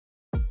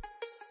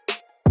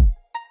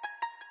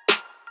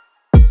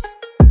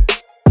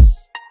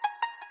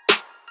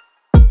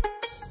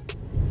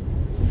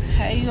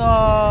Hey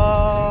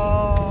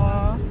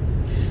y'all.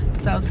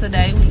 So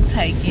today we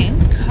taking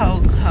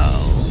Coco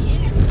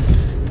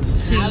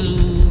to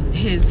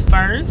his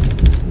first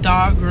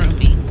dog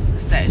grooming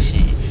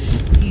session.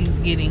 He's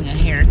getting a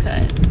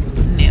haircut,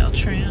 nail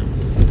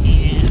trims,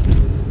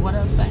 and what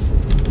else, babe?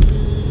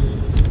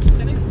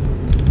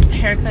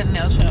 Haircut,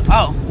 nail trim.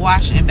 Oh,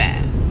 wash and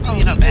bath. Oh,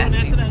 you doing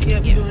that today?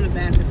 Yep, we're doing the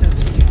bath and stuff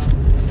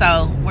today.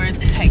 So we're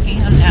taking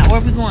him now.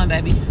 Where we going,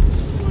 baby?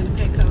 We're going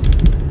to Petco.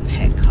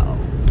 Petco.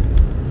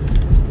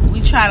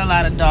 We tried a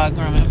lot of dog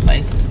grooming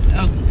places,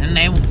 and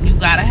you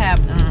gotta have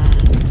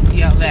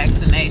your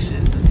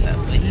vaccinations and stuff.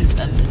 But he's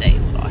up to date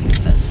with all his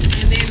stuff.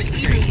 And then even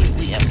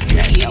with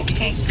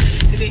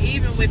and then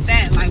even with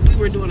that, like we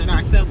were doing it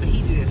ourselves, and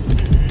he just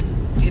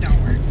it don't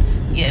work.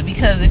 Yeah,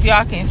 because if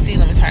y'all can see,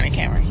 let me turn the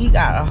camera. He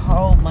got a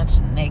whole bunch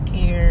of neck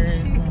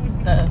hairs and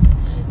stuff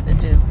that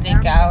just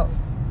stick out.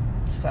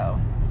 So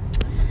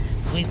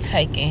we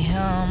taking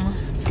him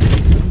to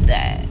do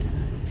that.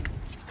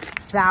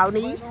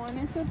 Saudi. We're going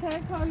into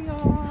Petco,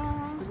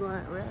 y'all.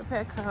 We're at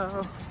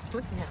Petco.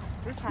 Look at him.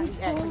 This is how he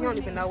acts. He don't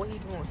even know what he's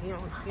doing. He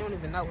don't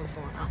even know what's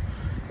going on.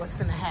 What's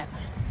gonna happen?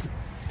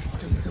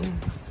 Doom, doom,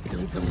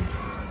 doom, doom,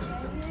 doom,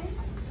 doom.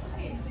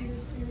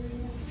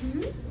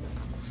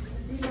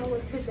 You know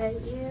what today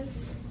is?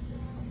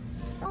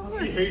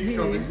 He hates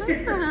coming.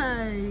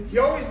 Hi. He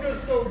always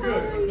does so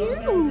good. How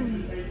are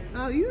you?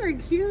 Oh, you are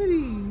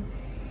cutie.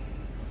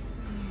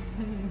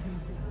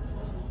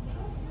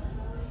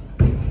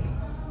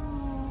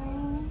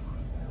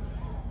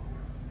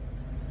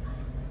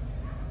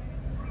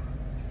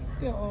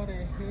 Look at all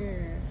that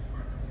hair.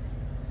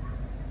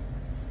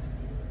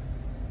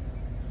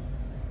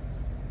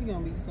 You're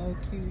gonna be so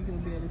cute. You're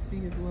gonna be able to see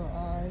his little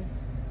eyes.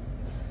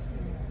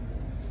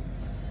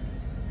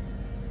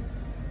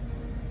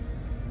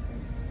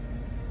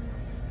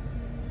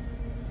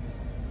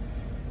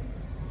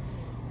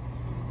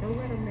 Don't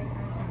let him make eye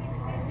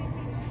contact.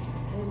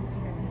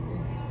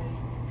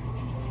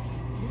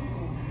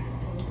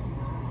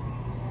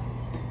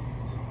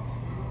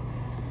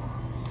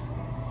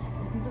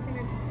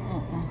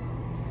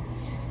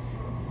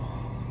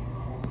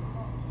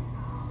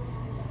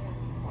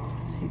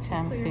 He's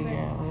trying to figure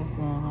out what's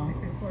going on.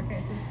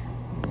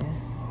 Yeah.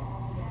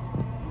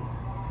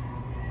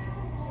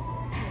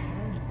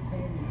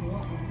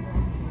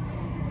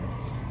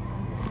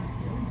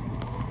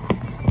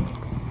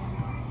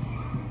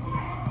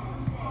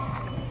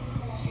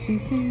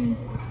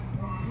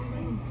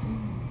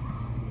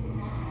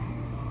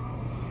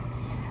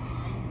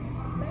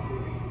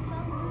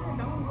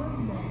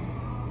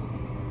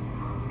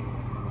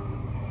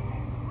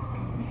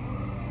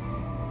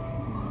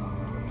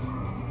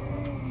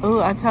 Oh,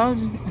 I told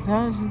you.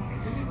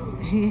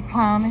 He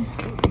clowning.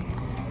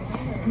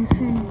 He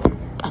see me.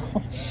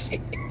 Oh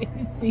shit.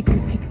 He see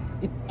me.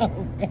 It's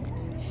over.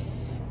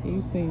 He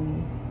see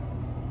me.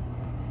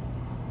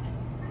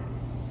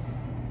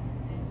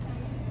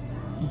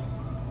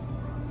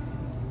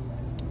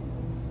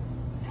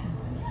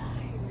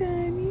 Hi,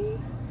 Danny.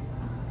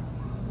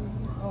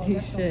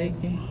 He's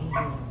shaking.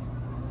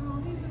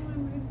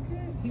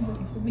 He's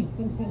looking for me.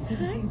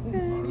 Hi,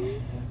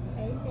 Danny.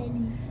 Hey,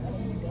 Danny.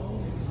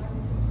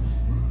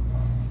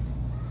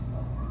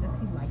 Does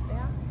he like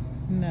that?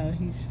 No,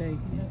 he's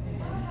shaking. Does he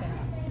like that?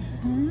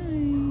 Hi. He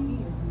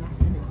is not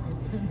going to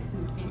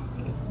do this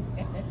shit.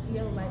 He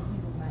don't like you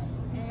to my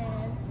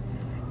ass.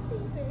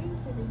 He's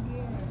gonna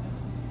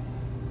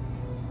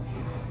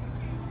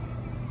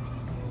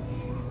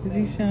get Is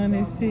he showing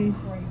his teeth?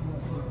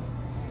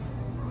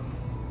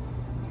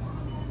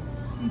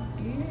 He's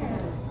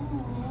scared.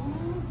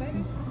 Aww,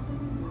 baby.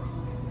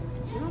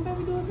 Now,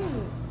 baby, doing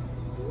good.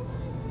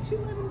 She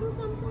let him do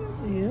something to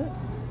him? Yep.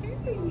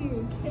 Hey,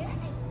 you cat.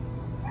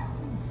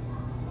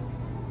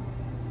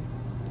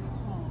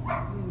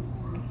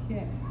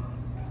 Yeah.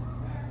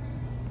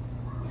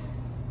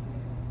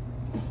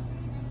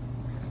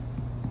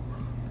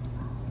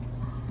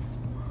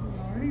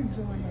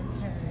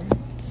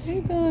 He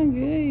doing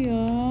good,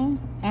 y'all.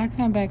 I'll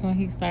come back when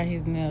he start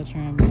his nail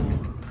trim.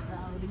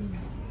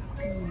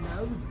 He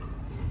knows it.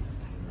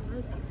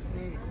 Look at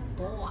that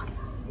boy.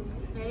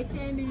 Hey,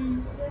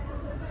 Candy.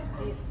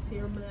 It's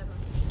your mother.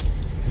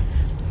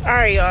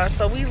 Alright, y'all,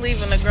 so we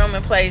leaving the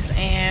grooming place,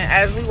 and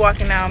as we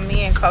walking out,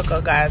 me and Coco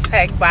got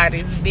attacked by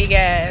this big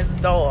ass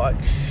dog.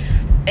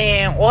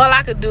 And all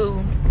I could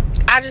do,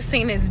 I just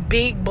seen this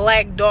big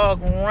black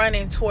dog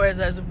running towards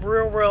us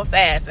real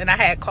fast, and I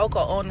had Coco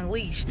on the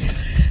leash.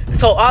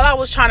 So all I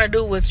was trying to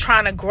do was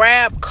trying to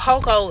grab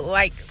Coco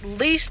like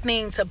leash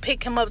thing to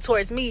pick him up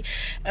towards me,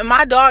 and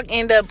my dog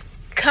ended up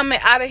coming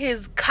out of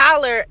his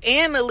collar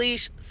and the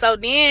leash. So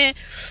then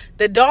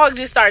the dog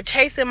just started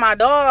chasing my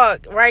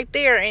dog right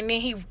there, and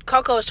then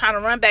Coco was trying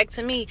to run back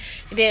to me,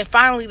 and then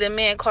finally the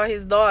man caught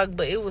his dog.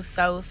 But it was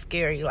so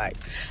scary. Like,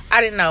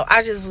 I didn't know.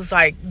 I just was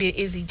like,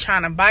 is he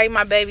trying to bite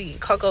my baby?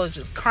 Coco was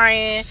just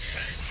crying.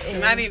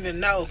 And I didn't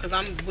even know because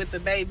I'm with the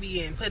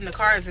baby and putting the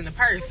cards in the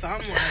purse. So I'm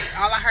like,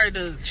 all I heard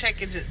the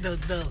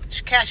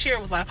cashier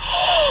was like,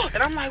 oh,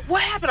 and I'm like,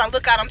 what happened? I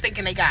look out, I'm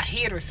thinking they got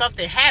hit or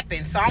something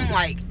happened. So I'm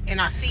like, and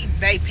I see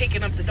they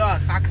picking up the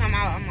dog. So I come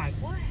out, I'm like,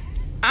 what?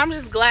 I'm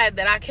just glad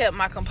that I kept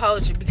my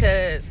composure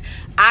because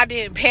I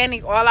didn't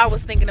panic. All I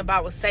was thinking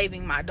about was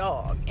saving my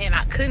dog. And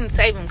I couldn't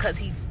save him because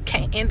he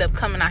can't end up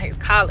coming out his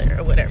collar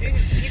or whatever.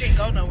 He didn't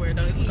go nowhere,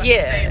 though. He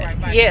stayed right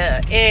by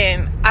yeah.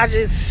 And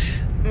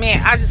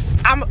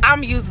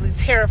I'm usually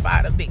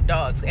terrified of big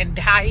dogs. And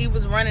how he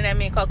was running at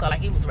me and Coco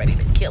like he was ready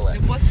to kill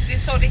us.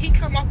 So did he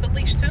come off the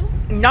leash, too?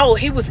 No,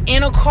 he was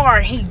in a car.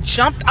 He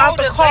jumped out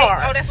the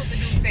car. That's what the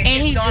dude said.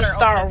 And he just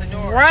started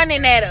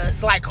running at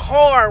us, like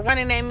hard,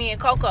 running at me and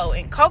Coco.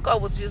 And Coco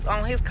was just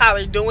on his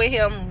collar doing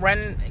him,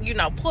 running,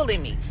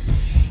 pulling me.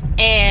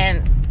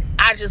 And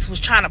I just was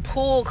trying to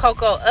pull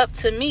Coco up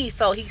to me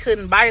so he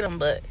couldn't bite him.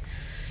 But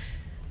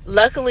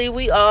luckily,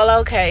 we all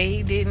okay.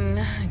 He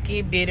didn't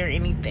get bit or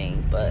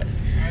anything. But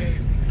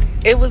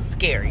it was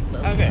scary.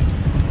 Okay.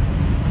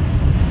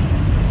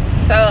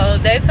 So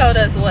they told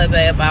us what,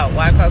 babe, about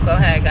why Coco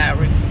had got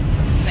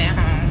sent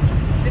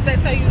home. Did they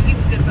tell you he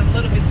was just a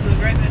little bit too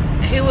aggressive?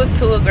 He was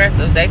too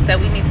aggressive. They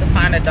said we need to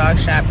find a dog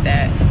shop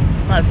that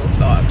muzzles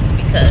dogs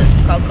because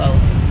Coco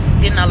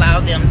didn't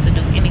allow them to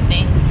do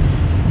anything.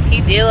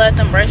 He did let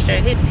them brush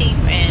his teeth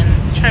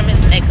and trim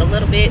his neck a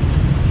little bit.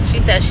 She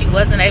said she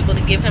wasn't able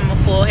to give him a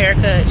full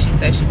haircut. She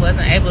said she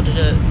wasn't able to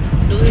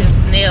do his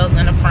nails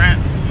in the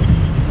front.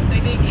 But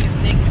they did get his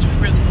neck, which we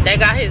really wanted. They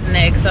got his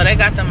neck, so they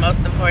got the most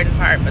important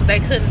part, but they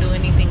couldn't do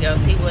anything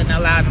else. He wouldn't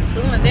allow them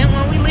to. And then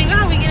when we leave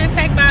out, we get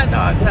attacked by a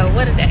dog. So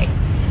what a day.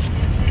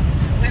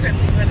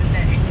 Literally, what a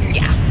day.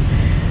 Yeah.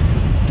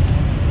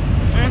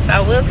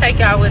 So we'll take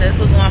y'all with us.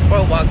 We're going for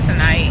a walk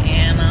tonight,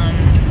 and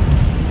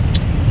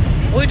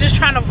we're just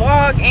trying to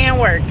vlog and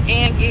work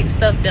and get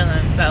stuff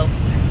done. So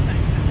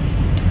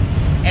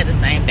at the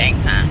same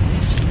dang time.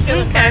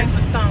 Killing birds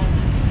with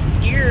stones.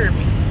 You heard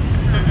me.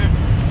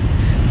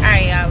 All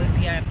right, y'all. We'll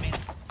see y'all in a minute.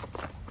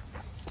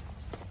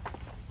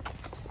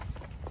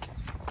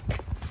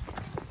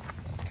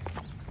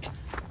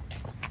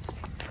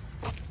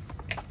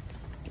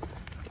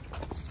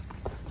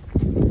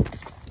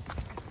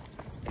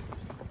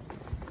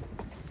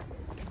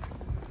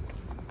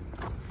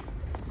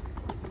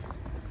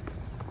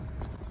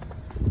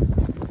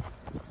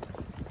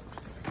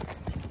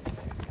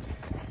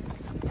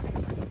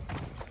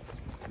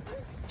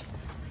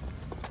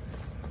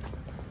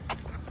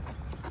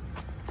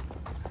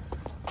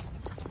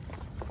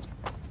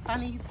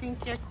 Honey, you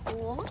think you're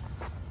cool?